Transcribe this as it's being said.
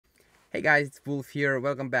Hey guys, it's Wolf here.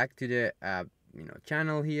 Welcome back to the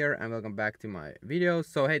channel here, and welcome back to my videos.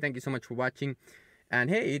 So hey, thank you so much for watching. And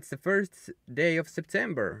hey, it's the first day of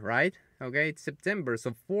September, right? Okay, it's September,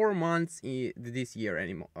 so 4 months this year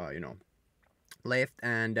anymore. Left,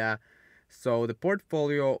 and so the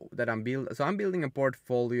portfolio that I'm building a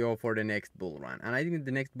portfolio for the next bull run, and I think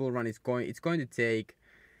the next bull run it's going to take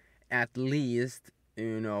at least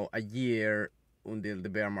a year until the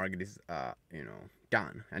bear market is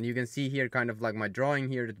done. And you can see here kind of like my drawing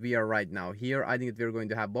here that we are right now here. I think that we're going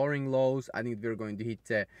to have boring lows. I think we're going to hit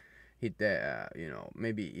the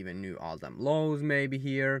maybe even new all-time lows maybe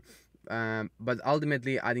here, but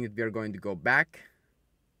ultimately I think that we are going to go back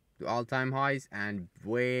to all-time highs and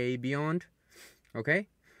way beyond. Okay,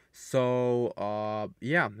 so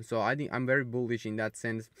yeah, so I think I'm very bullish in that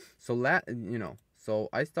sense. So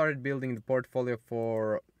I started building the portfolio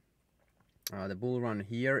for the bull run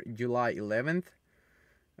here July 11th.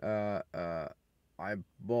 uh, uh, I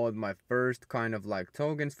bought my first kind of like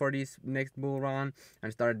tokens for this next bull run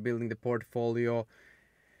and started building the portfolio.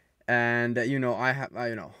 And I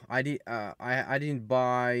didn't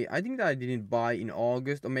buy. I think that I didn't buy in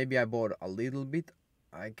August, or maybe I bought a little bit.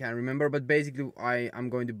 I can't remember, but basically I'm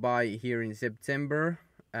going to buy here in September,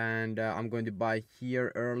 and I'm going to buy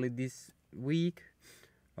here early this week.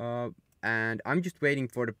 Uh, and I'm just waiting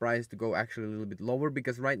for the price to go actually a little bit lower,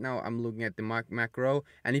 because right now I'm looking at the macro.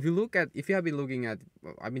 And if you have been looking at,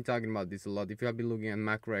 I've been talking about this a lot. If you have been looking at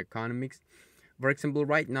macroeconomics, for example,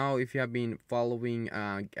 right now, if you have been following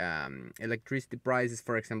electricity prices,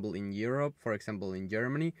 for example, in Europe, for example, in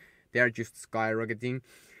Germany, they are just skyrocketing.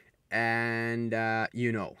 And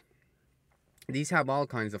these have all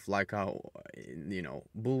kinds of like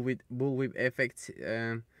bullwhip effects.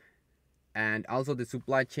 And also the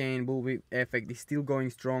supply chain bullwhip effect is still going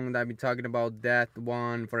strong. I've been talking about that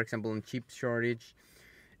one, for example, on chip shortage,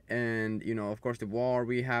 and of course the war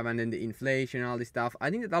we have, and then the inflation, all this stuff.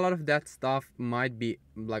 I think that a lot of that stuff might be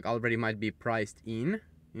like already might be priced in.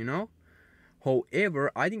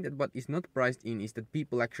 However, I think that what is not priced in is that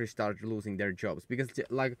people actually start losing their jobs, because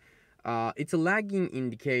it's a lagging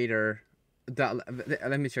indicator.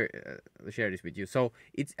 Let me share this with you. So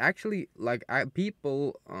it's actually like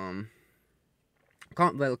people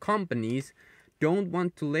companies don't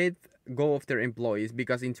want to let go of their employees,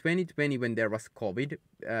 because in 2020, when there was COVID,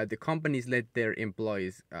 the companies let their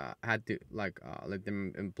employees had to let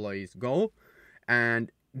them employees go, and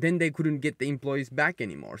then they couldn't get the employees back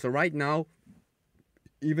anymore. So right now,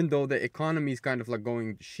 even though the economy is kind of like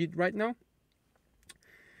going shit right now,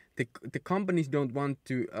 the companies don't want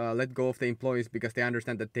to let go of the employees, because they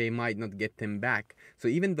understand that they might not get them back. So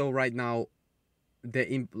even though right now the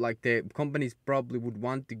companies probably would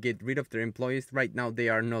want to get rid of their employees, right now they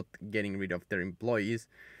are not getting rid of their employees,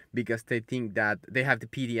 because they think that they have the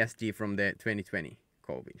PTSD from the 2020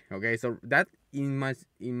 COVID. Okay, so that in my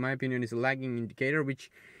opinion is a lagging indicator,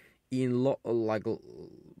 which in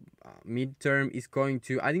midterm is going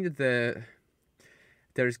to, I think that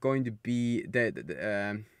there's going to be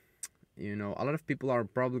a lot of people are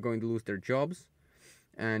probably going to lose their jobs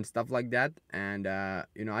and stuff like that. And I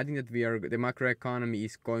think that the macroeconomy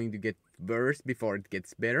is going to get worse before it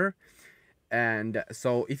gets better. And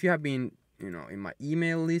so if you have been in my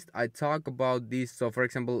email list, I talk about this. So for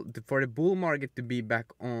example, for the bull market to be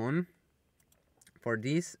back on, for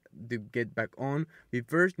this to get back on, we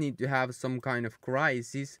first need to have some kind of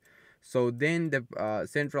crisis. So then the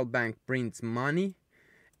central bank prints money,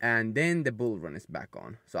 and then the bull run is back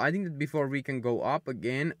on. So I think that before we can go up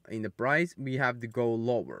again in the price, we have to go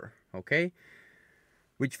lower. Okay,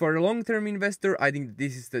 which for a long-term investor, I think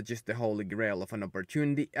this is just the holy grail of an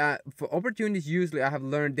opportunity. For opportunities, usually I have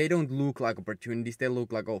learned they don't look like opportunities. They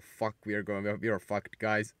look like, oh fuck, we are fucked,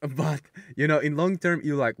 guys. But in long term,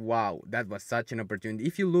 you're like, wow, that was such an opportunity.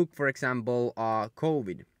 If you look, for example,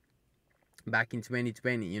 COVID back in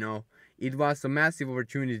 2020, it was a massive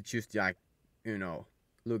opportunity. Just like,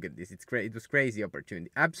 look at this. It was crazy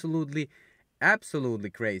opportunity. Absolutely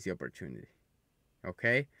crazy opportunity.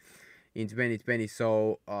 Okay, in 2020.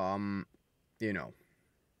 So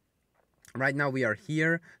right now we are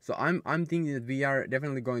here. So I'm thinking that we are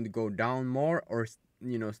definitely going to go down more, or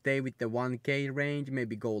stay with the 1K range,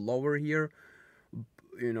 maybe go lower here.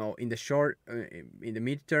 In the short, in the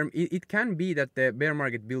midterm, it can be that the bear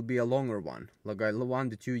market will be a longer one, like 1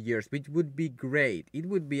 to 2 years, which would be great. It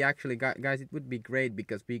would be actually, guys, it would be great,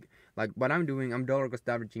 because like what I'm doing, I'm dollar cost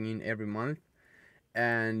averaging in every month.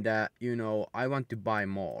 And I want to buy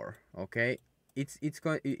more. Okay, it's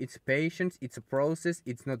patience, it's a process.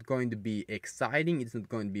 It's not going to be exciting, it's not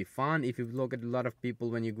going to be fun. If you look at a lot of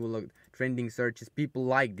people, when you go look trending searches, people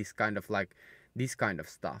like this kind of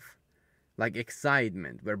stuff. like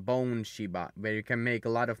excitement, where bone Shiba, where you can make a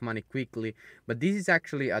lot of money quickly. But this is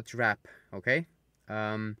actually a trap, okay?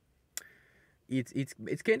 It's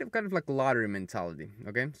kind of like a lottery mentality,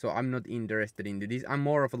 okay? So I'm not interested in this. I'm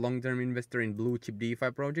more of a long-term investor in blue chip DeFi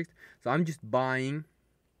projects. So I'm just buying,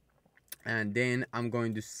 and then I'm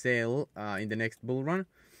going to sell in the next bull run,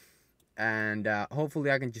 and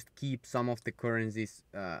hopefully I can just keep some of the currencies,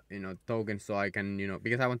 tokens, so I can,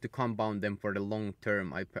 because I want to compound them for the long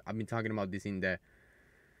term. I've been talking about this in the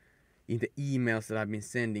emails that I've been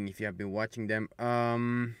sending, if you have been watching them.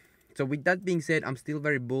 So with that being said, I'm still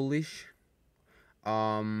very bullish.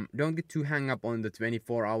 Don't get too hung up on the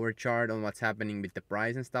 24-hour chart, on what's happening with the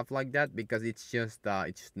price and stuff like that, because it's just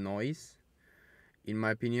noise, in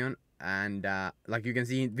my opinion. And like you can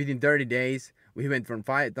see, within 30 days we went from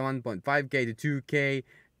 1.5k to 2k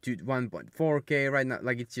to 1.4k right now.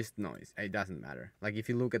 Like, it's just noise. It doesn't matter. Like, if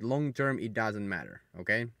you look at long term, it doesn't matter,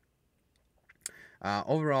 okay?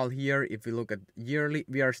 Overall here, if we look at yearly,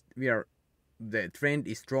 we are the trend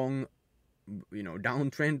is strong,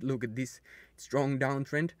 downtrend. Look at this strong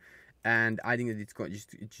downtrend, and I think that it's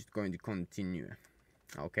just going to continue,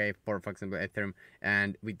 okay, for example Ethereum.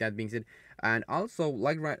 And with that being said, and also,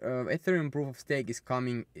 like, Ethereum proof of stake is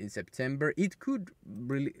coming in September. It could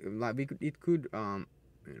really, like, it could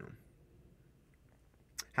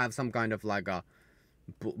have some kind of like a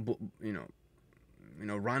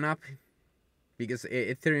run up, because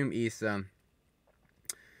Ethereum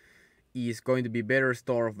is going to be better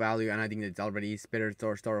store of value, and I think that it already is better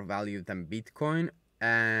store of value than Bitcoin.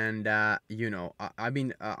 And I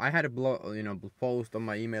had a post on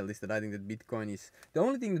my email list that I think that Bitcoin is the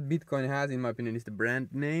only thing that Bitcoin has, in my opinion, is the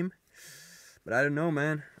brand name. But I don't know,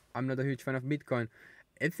 man. I'm not a huge fan of Bitcoin.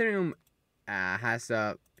 Ethereum has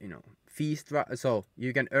a fee structure, so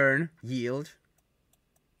you can earn yield.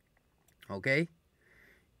 Okay,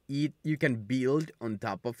 you can build on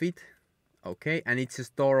top of it. Okay, and it's a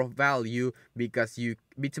store of value because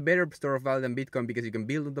it's a better store of value than Bitcoin, because you can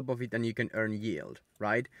build on top of it and you can earn yield,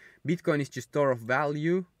 right? Bitcoin is just store of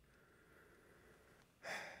value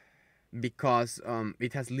because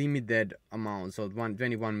it has limited amount, so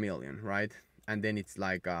 21 million, right? And then it's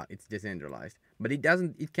like it's decentralized, but you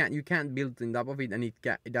can't build on top of it, and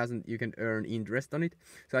you can earn interest on it.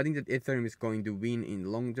 So I think that Ethereum is going to win in the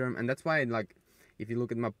long term, and that's why, like, if you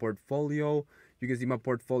look at my portfolio, you can see my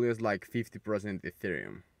portfolio is like 50%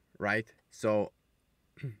 Ethereum, right? So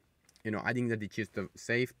I think that it's just a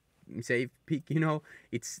safe pick.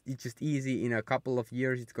 It's just easy. In a couple of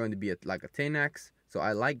years it's going to be at like a 10x, so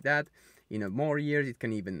I like that. In more years it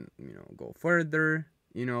can even go further,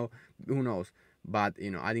 who knows. But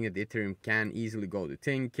I think that Ethereum can easily go to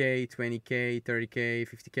 10k, 20k, 30k,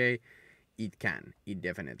 50k. It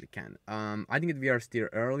definitely can. I think that we are still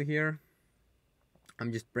early here.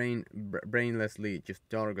 I'm just brainlessly just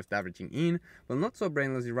dollar cost averaging in. Well, not so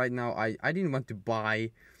brainlessly right now. I didn't want to buy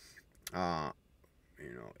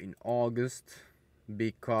in August,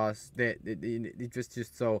 because it was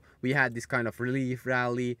just, so we had this kind of relief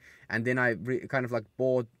rally, and then I kind of like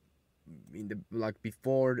bought in the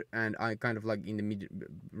before, and I kind of like in the mid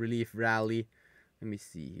relief rally. Let me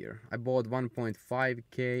see here. I bought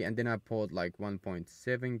 1.5k, and then I bought like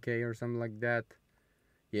 1.7k or something like that.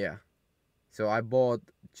 Yeah. So I bought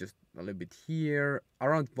just a little bit here,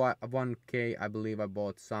 around 1k, I believe I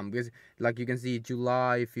bought some, because like you can see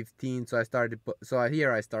July 15th, so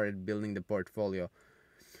here I started building the portfolio.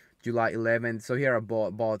 July 11th, so here I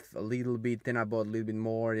bought a little bit, then I bought a little bit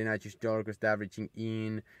more, then I just dollar cost averaging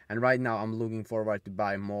in, and right now I'm looking forward to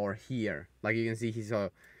buy more here. Like you can see,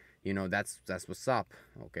 so that's what's up.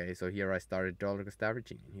 Okay, so here I started dollar cost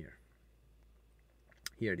averaging in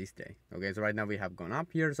here this day. Okay, so right now we have gone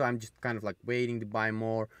up here, so I'm just kind of like waiting to buy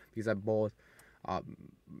more, because I bought a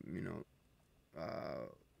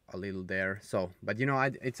little there. So, but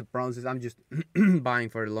it's a process. I'm just buying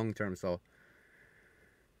for the long term, so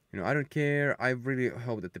I don't care. I really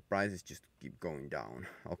hope that the prices just keep going down,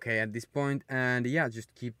 okay, at this point. And yeah,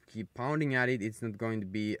 just keep pounding at it. It's not going to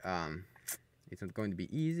be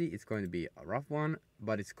easy. It's going to be a rough one,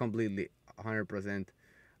 but it's completely 100%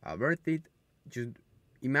 worth it. Just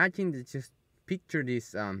imagine, just picture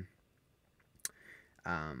this,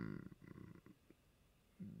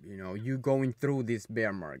 you going through this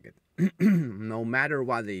bear market. no matter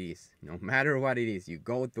what it is, you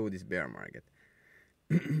go through this bear market.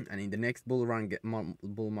 And in the next bull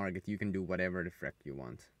market, you can do whatever the frick you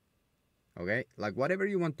want. Okay, like whatever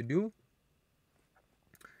you want to do,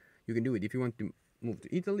 you can do it. If you want to move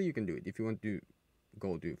to Italy, you can do it. If you want to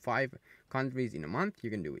go to 5 countries in a month, you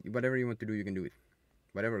can do it. Whatever you want to do, you can do it.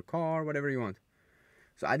 Whatever car, whatever you want.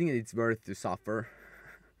 So I think it's worth to suffer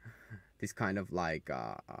this kind of like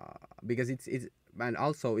because it's and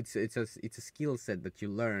also it's a skill set that you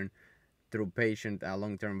learn through patient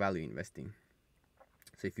long-term value investing.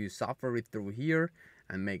 So if you suffer it through here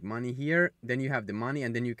and make money here, then you have the money,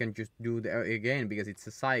 and then you can just do the again, because it's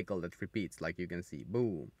a cycle that repeats. Like you can see,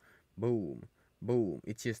 boom, boom, boom.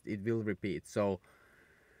 It will repeat. So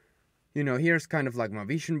you know, here's kind of like my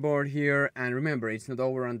vision board here, and remember, it's not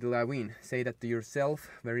over until I win. Say that to yourself,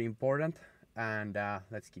 very important. And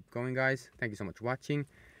let's keep going, guys. Thank you so much for watching,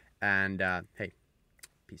 and hey,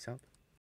 peace out.